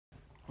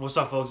What's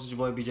up, folks? It's your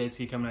boy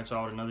BJT coming at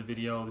y'all with another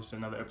video. This is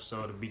another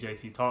episode of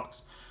BJT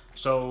Talks.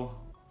 So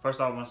first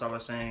off, I want to start by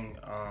saying,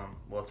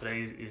 well,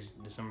 today is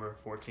December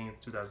 14th,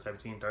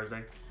 2017,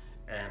 Thursday,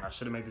 and I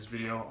should have made this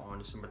video on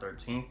December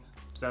 13th,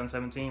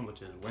 2017,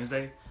 which is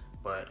Wednesday.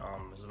 But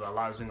there's a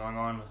lot that's been going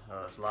on.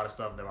 There's a lot of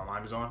stuff that my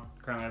mind is on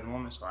currently at the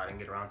moment, so I didn't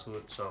get around to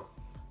it. So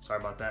sorry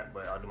about that,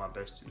 but I'll do my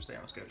best to stay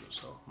on schedule.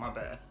 So my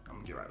bad. I'm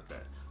gonna get right with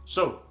that.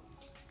 So,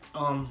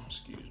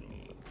 excuse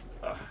me.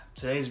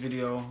 Today's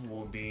video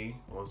will be,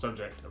 well, the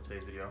subject of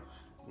today's video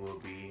will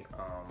be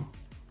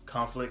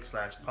conflict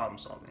 / problem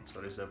solving.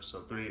 So this is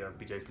episode 3 of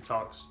BJT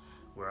Talks,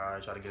 where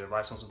I try to get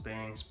advice on some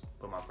things,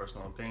 put my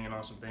personal opinion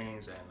on some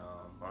things, and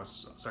on a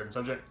certain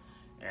subject,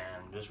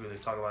 and just really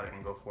talk about it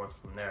and go forth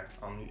from there.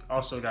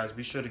 Also, guys,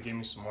 be sure to give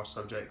me some more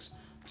subjects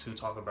to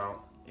talk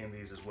about in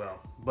these as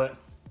well. But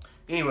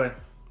anyway,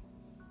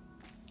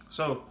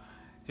 so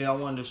here I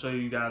wanted to show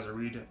you guys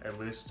read a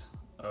list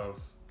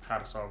of how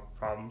to solve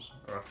problems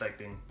or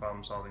affecting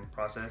problem solving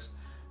process.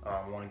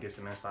 I want to get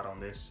some insight on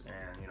this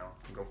and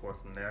go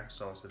forth from there.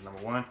 So it says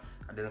number 1,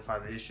 identify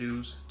the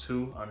issues.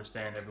 2,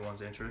 understand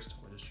everyone's interest,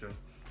 which is true.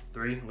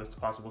 3, list the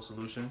possible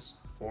solutions.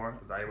 4,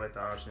 evaluate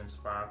the options.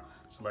 5,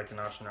 select an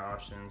option or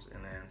options.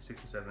 And then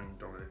 6 and 7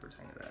 don't really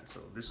pertain to that.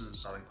 So this is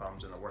solving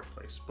problems in the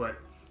workplace. But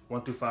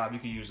 1 through 5, you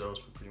can use those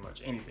for pretty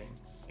much anything,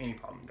 any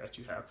problem that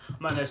you have. I'm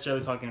not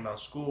necessarily talking about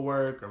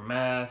schoolwork or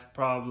math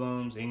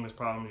problems, English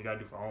problems you gotta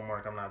do for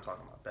homework. I'm not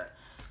talking about that.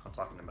 I'm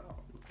talking about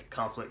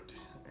conflict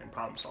and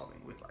problem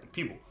solving with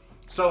people.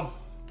 So,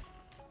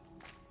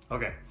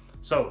 okay,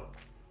 so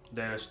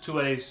there's two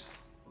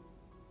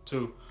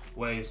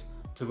ways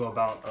to go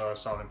about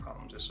solving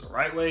problems. There's a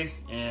right way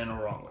and a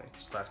wrong way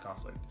 /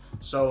 conflict.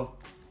 So,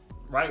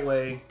 right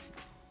way,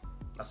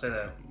 I say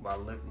that while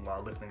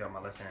lifting up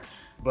my left hand.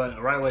 But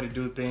the right way to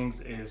do things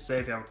is, say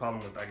if you have a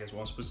problem with, I guess,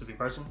 one specific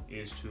person,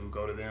 is to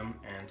go to them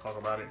and talk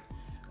about it.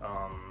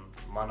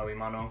 Mano y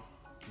mano,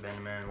 man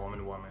to man, woman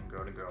to woman,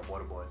 girl to girl, boy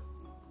to boy,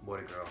 boy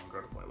to girl,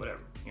 girl to boy,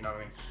 whatever. You know what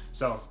I mean?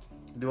 So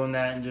doing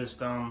that and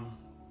just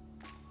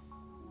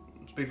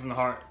speak from the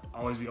heart.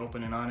 Always be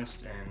open and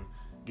honest and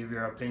give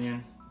your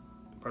opinion,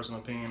 personal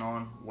opinion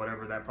on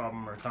whatever that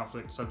problem or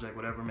conflict subject,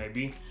 whatever it may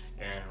be.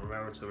 And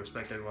remember to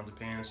respect everyone's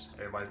opinions.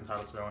 Everybody's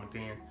entitled to their own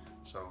opinion.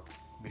 So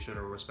be sure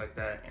to respect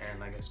that,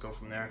 and I guess go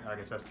from there. I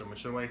guess that's the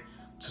mature way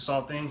to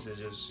solve things. Is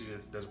just,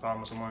 if there's a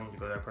problem with someone, you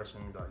go to that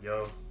person and be like,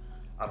 yo,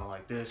 I don't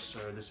like this,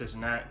 or this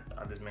and that.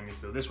 This made me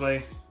feel this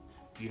way.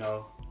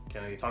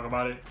 Can we talk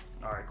about it?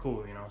 All right,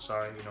 cool.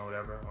 Sorry,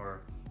 whatever.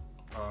 Or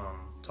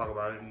talk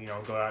about it.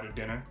 Go out to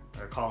dinner,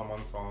 or call them on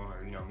the phone,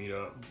 or meet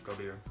up, go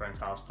to your friend's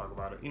house, talk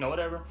about it.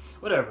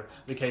 Whatever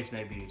the case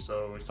may be.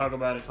 So talk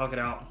about it, talk it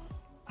out.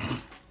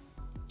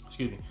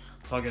 Excuse me.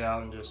 Talk it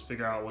out and just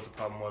figure out what the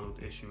problem was, what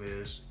the issue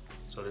is.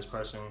 So this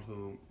person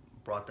who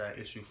brought that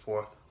issue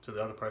forth to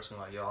the other person,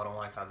 like, yo, I don't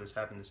like how this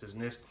happened, this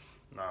and this.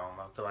 I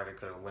feel like I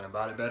could have went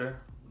about it better.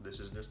 This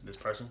is this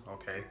person.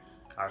 Okay,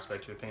 I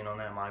respect your opinion on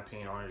that. My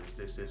opinion on it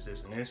is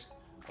this, and this.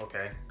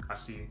 Okay, I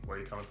see where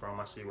you're coming from.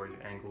 I see where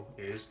your angle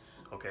is.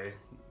 Okay,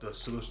 the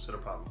solution to the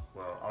problem.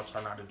 Well, I'll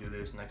try not to do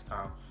this next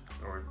time,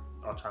 or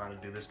I'll try not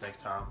to do this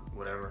next time,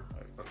 whatever.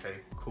 Okay,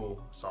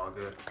 cool, it's all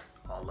good.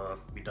 All love,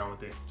 be done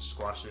with it,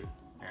 squash it,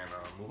 and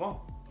move on.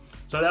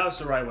 So that was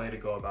the right way to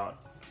go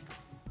about.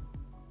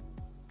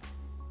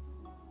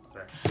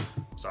 Okay,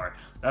 sorry.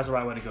 That's the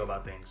right way to go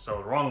about things. So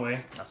the wrong way,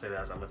 I say that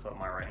as I lift up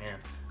my right hand.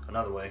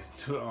 Another way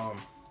to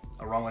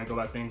a wrong way to go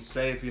about things.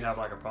 Say if you have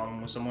a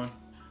problem with someone,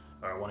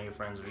 or one of your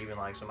friends, or even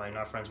somebody you're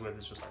not friends with,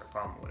 it's just a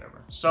problem or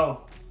whatever.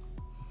 So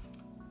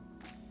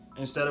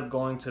instead of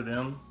going to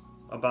them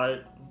about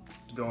it,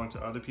 going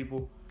to other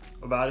people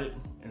about it,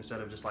 instead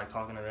of just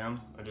talking to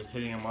them or just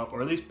hitting them up,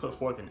 or at least put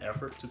forth an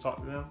effort to talk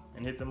to them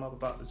and hit them up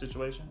about the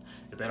situation.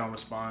 If they don't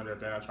respond, or if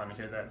they're not trying to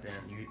hear that, then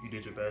you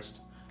did your best.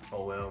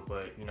 Oh well.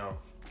 But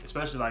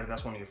especially if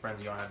that's one of your friends,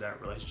 you don't have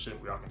that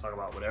relationship where y'all can talk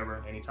about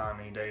whatever, anytime,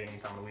 any day, any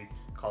time of the week.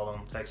 Call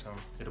them, text them,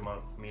 hit them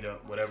up, meet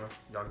up, whatever.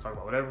 Y'all can talk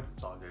about whatever.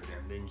 It's all good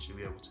then. You should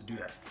be able to do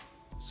that.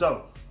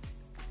 So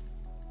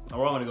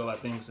where I'm gonna go about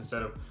things,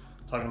 instead of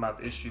talking about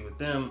the issue with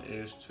them,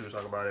 is to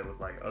talk about it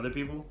with other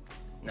people.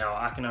 Now,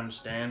 I can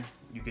understand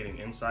you getting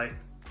insight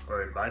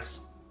or advice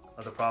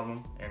of the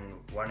problem and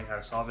learning how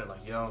to solve it.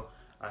 Like, yo,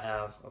 I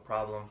have a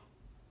problem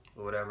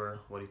or whatever.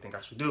 What do you think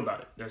I should do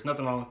about it? There's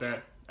nothing wrong with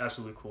that.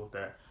 Absolutely cool with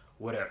that.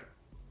 Whatever.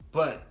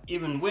 But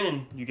even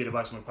when you get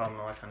advice on the problem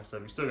and all that kind of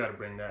stuff, you still got to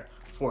bring that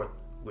forth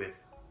with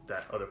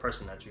that other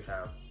person that you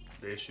have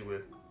the issue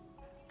with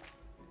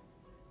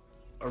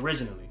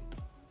originally.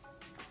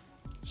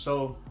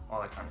 So all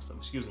that kind of stuff.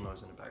 Excuse the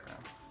noise in the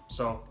background.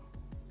 So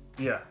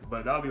yeah,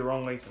 but that would be a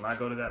wrong way to not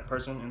go to that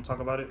person and talk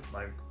about it,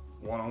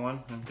 one-on-one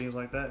and things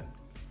like that.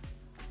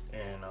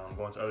 And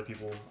going to other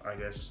people, I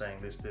guess, are saying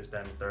this, that,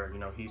 and the third,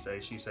 he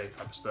say, she say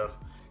type of stuff,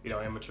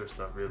 immature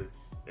stuff, really.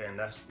 And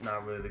that's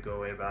not really the good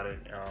way about it.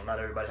 Not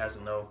everybody has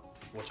to know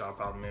what y'all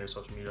problem is.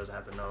 Social media doesn't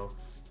have to know,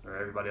 or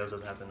everybody else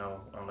doesn't have to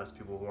know, unless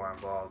people who are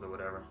involved or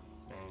whatever.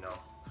 And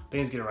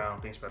things get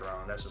around, things spread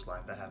around. That's just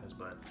life, that happens.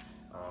 But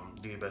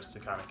Do your best to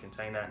kind of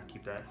contain that and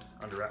keep that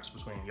under wraps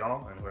between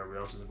y'all and whoever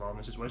else is involved in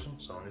the situation.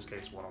 So in this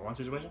case, one-on-one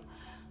situation.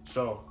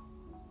 So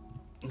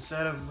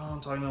instead of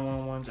talking to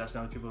one-on-one,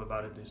 asking other people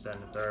about it, this, that,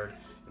 and the third,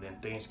 and then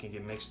things can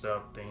get mixed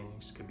up,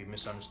 things can be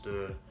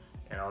misunderstood,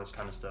 and all this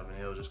kind of stuff, and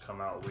it'll just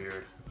come out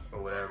weird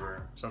or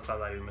whatever. Sometimes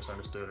not even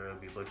misunderstood, or it'll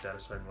be looked at a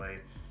certain way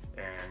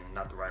and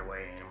not the right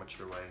way, an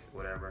immature way,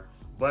 whatever.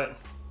 But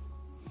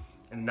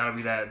and not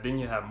be that, then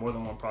you have more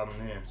than one problem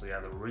then. So you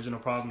have the original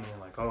problem, and you're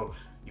like, oh,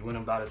 you went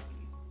about it,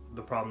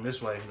 the problem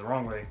this way, the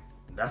wrong way,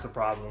 that's a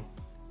problem.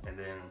 And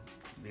then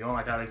you don't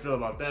like how they feel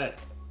about that,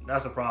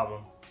 that's a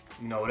problem,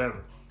 you know,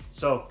 whatever.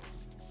 So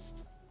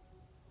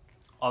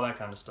all that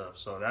kind of stuff.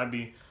 So that'd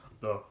be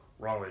the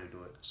wrong way to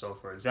do it. So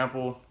for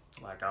example,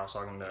 like I was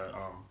talking to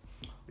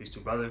these two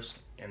brothers,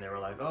 and they were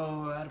like,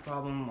 oh, I had a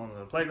problem on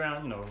the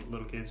playground, you know,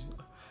 little kids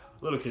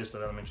to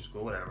elementary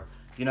school, whatever,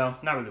 you know,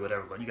 not really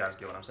whatever, but you guys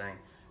get what I'm saying.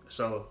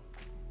 So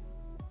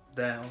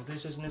that, oh,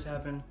 this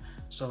happened,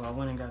 so I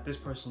went and got this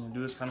person to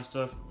do this kind of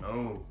stuff.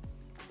 No,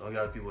 don't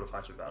get other people to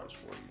fight your battles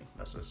for you.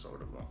 That's just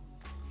sort of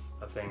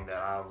a thing that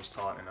I was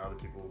taught, and other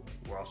people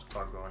were also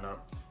taught growing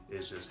up,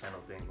 is just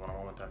handle things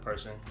one-on-one with that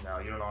person. Now,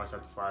 you don't always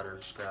have to fight or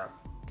scrap,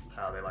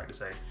 how they like to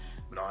say,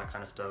 but all that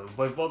kind of stuff.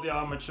 But if both of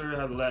y'all mature,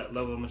 have the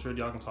level of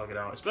maturity, y'all can talk it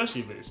out,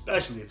 especially if it's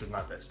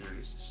not that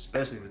serious.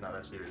 Especially if it's not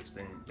that serious,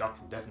 then y'all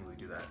can definitely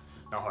do that.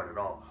 Not hard at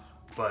all,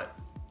 but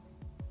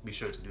be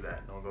sure to do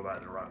that. Don't go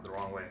about it the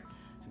wrong way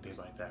and things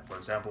like that. For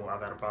example,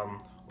 I've had a problem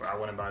where I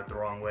went about it the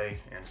wrong way,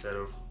 and instead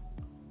of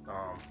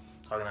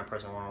talking to that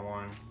person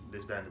one-on-one,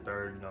 this, that, and the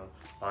third, you know,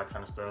 all that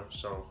kind of stuff.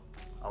 So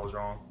I was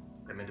wrong,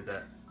 admitted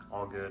that,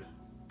 all good,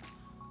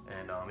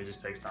 and it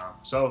just takes time.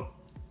 So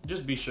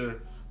just be sure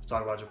to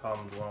talk about your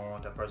problems one-on-one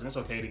with that person. It's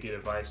okay to get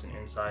advice and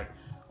insight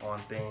on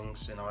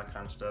things and all that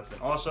kind of stuff.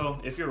 And also,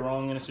 if you're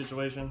wrong in a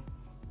situation,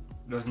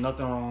 there's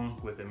nothing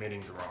wrong with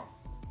admitting you're wrong.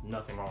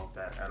 Nothing wrong with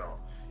that at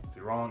all. If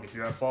you're wrong, if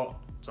you're at fault,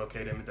 it's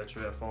okay to admit that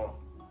you're at fault.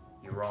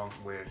 You're wrong.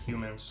 We're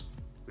humans.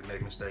 We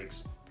make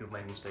mistakes. People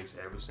make mistakes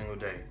every single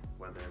day,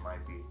 whether it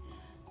might be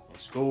in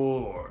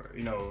school or,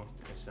 you know,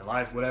 it's in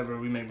life, whatever.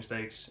 We make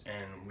mistakes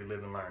and we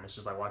live and learn. It's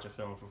just like watching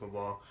film for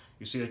football.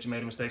 You see that you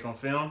made a mistake on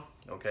film,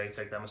 okay,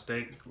 take that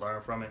mistake,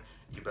 learn from it,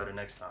 get better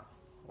next time.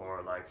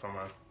 Or like from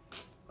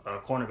a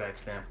cornerback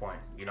standpoint,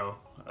 you know,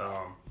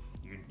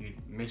 you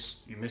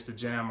missed a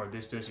jam or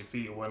this, your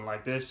feet, it wasn't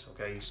like this,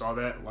 okay, you saw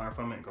that, learn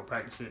from it, go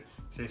practice it,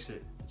 fix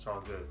it, it's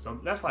all good. So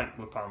that's like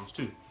with problems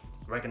too.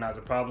 Recognize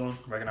the problem,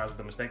 recognize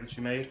the mistake that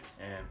you made,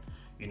 and,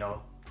 you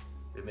know,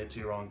 admit to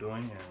your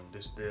wrongdoing and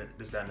this, that,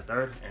 and the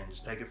third, and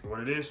just take it for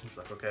what it is. It's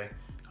like, okay,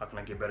 how can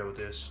I get better with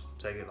this?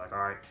 Take it like, all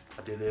right,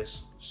 I did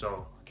this,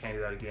 so I can't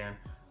do that again.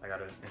 I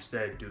gotta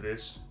instead do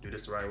this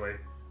the right way,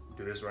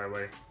 do this the right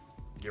way,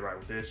 get right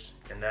with this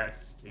and that,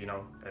 you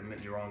know,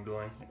 admit your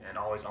wrongdoing and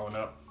always own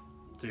up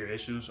to your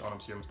issues, own up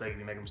to your mistake. If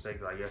you make a mistake,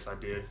 be like, yes, I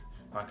did,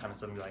 that kind of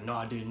stuff, and be like, no,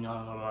 I didn't,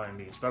 and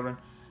being stubborn.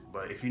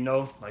 But if you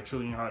know, like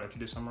truly in your heart that you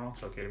did something wrong,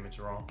 it's okay to admit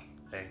you're wrong.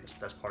 Hey,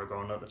 that's part of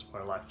growing up, that's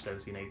part of life,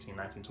 17, 18,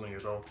 19, 20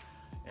 years old.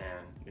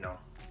 And, you know,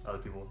 other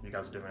people, you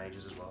guys are different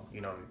ages as well.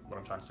 You know what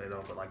I'm trying to say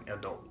though, but like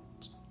adult,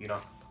 you know?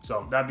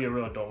 So that'd be a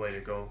real adult way to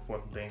go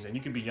forth with things. And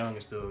you can be young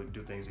and still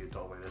do things the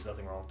adult way. There's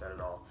nothing wrong with that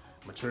at all.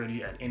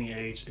 Maturity at any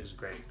age is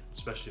great,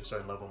 especially a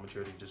certain level of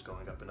maturity, just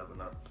going up and up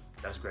and up.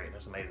 That's great,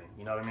 that's amazing,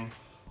 you know what I mean?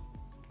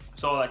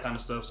 So all that kind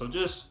of stuff. So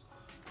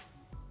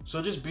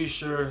just be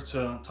sure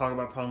to talk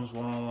about problems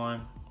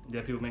one-on-one.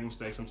 Yeah, people make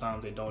mistakes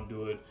sometimes, they don't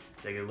do it,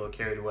 they get a little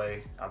carried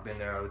away. I've been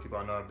there, other people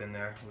I know have been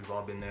there, we've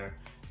all been there.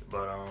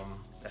 But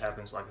it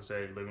happens, like I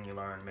said, live and you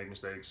learn, make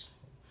mistakes,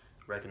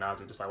 recognize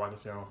it, just like watching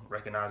film,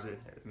 recognize it,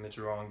 admit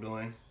your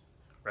wrongdoing,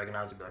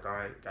 recognize it, be like, all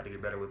right, got to get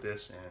better with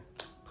this,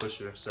 and push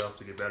yourself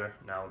to get better.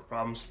 Now with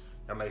problems,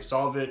 that may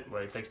solve it,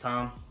 but it takes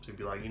time to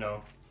be like, you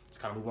know,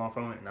 just kind of move on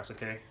from it, and that's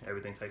okay.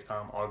 Everything takes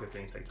time, all good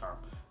things take time.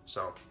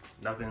 So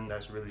nothing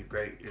that's really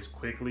great is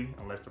quickly,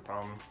 unless the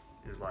problem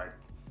is like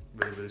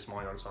really, really small,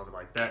 you know, solve it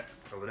like that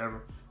or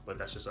whatever. But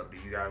that's just up to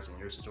you guys and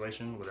your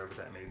situation, whatever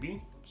that may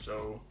be.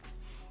 So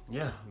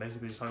yeah,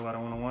 basically just talk about it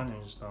one-on-one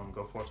and just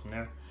go forth from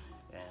there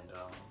and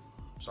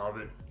solve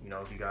it. You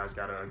know, if you guys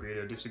gotta agree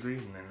to disagree,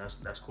 and then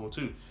that's cool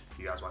too.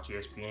 You guys watch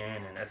ESPN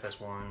and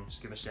FS1,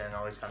 Skip and Shannon,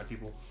 all these kind of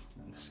people.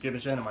 Skip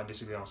and Shannon might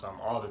disagree on something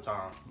all the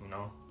time, you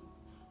know.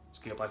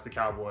 Skip likes the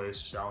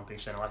Cowboys. I don't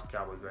think Shannon likes the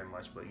Cowboys very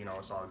much, but you know,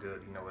 it's all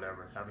good, you know,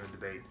 whatever. Having a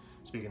debate,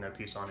 speaking their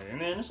piece on it,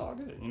 and then it's all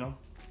good, you know.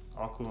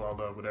 All cool, all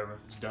love, whatever,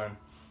 it's done.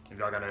 If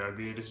y'all gotta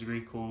agree to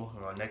disagree, cool.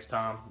 Next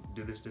time,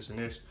 do this, this, and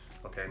this.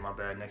 Okay, my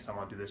bad, next time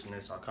I'll do this and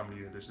this, I'll come to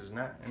you, this, and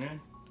that, and then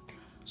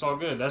it's all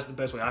good. That's the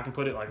best way I can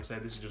put it. Like I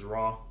said, this is just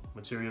raw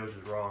material,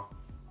 just raw,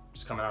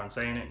 just coming out and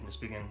saying it and just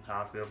speaking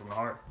how I feel from the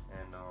heart.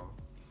 And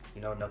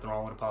you know, nothing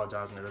wrong with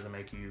apologizing. It doesn't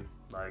make you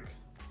like,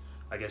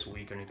 I guess,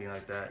 weak or anything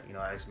like that. You know,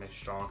 it actually makes you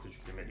strong because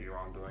you can admit to your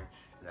wrongdoing,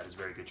 and that is a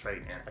very good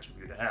trait and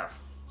attribute to have.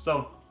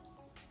 So,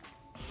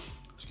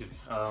 excuse me,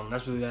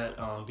 that's really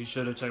that. Be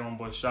sure to check out my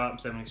boy's shop,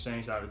 7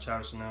 Exchange, out of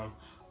Travis and them.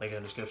 Link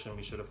in the description.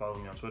 Be sure to follow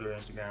me on Twitter,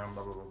 Instagram,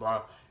 blah, blah, blah,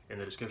 blah. in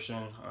the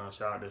description.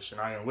 Shout out to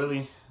Shania and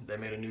Willie. They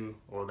made a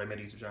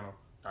YouTube channel.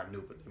 Not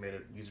new, but they made a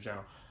YouTube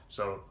channel.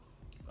 So,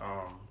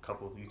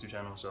 couple of YouTube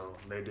channels. So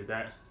they did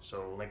that.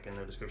 So link in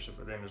the description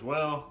for them as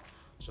well.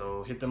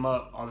 So hit them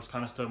up. All this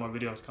kind of stuff. More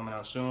videos coming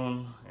out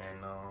soon,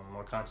 and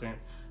more content.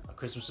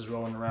 Christmas is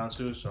rolling around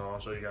too, so I'll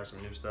show you guys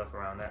some new stuff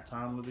around that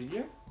time of the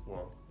year.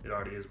 Well, it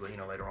already is, but you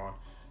know, later on,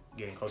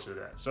 getting closer to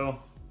that. So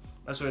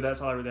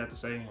that's all I really have to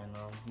say. And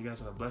you guys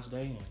have a blessed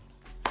day,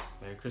 and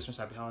Merry Christmas,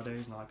 Happy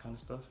Holidays, and all that kind of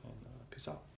stuff. And peace out.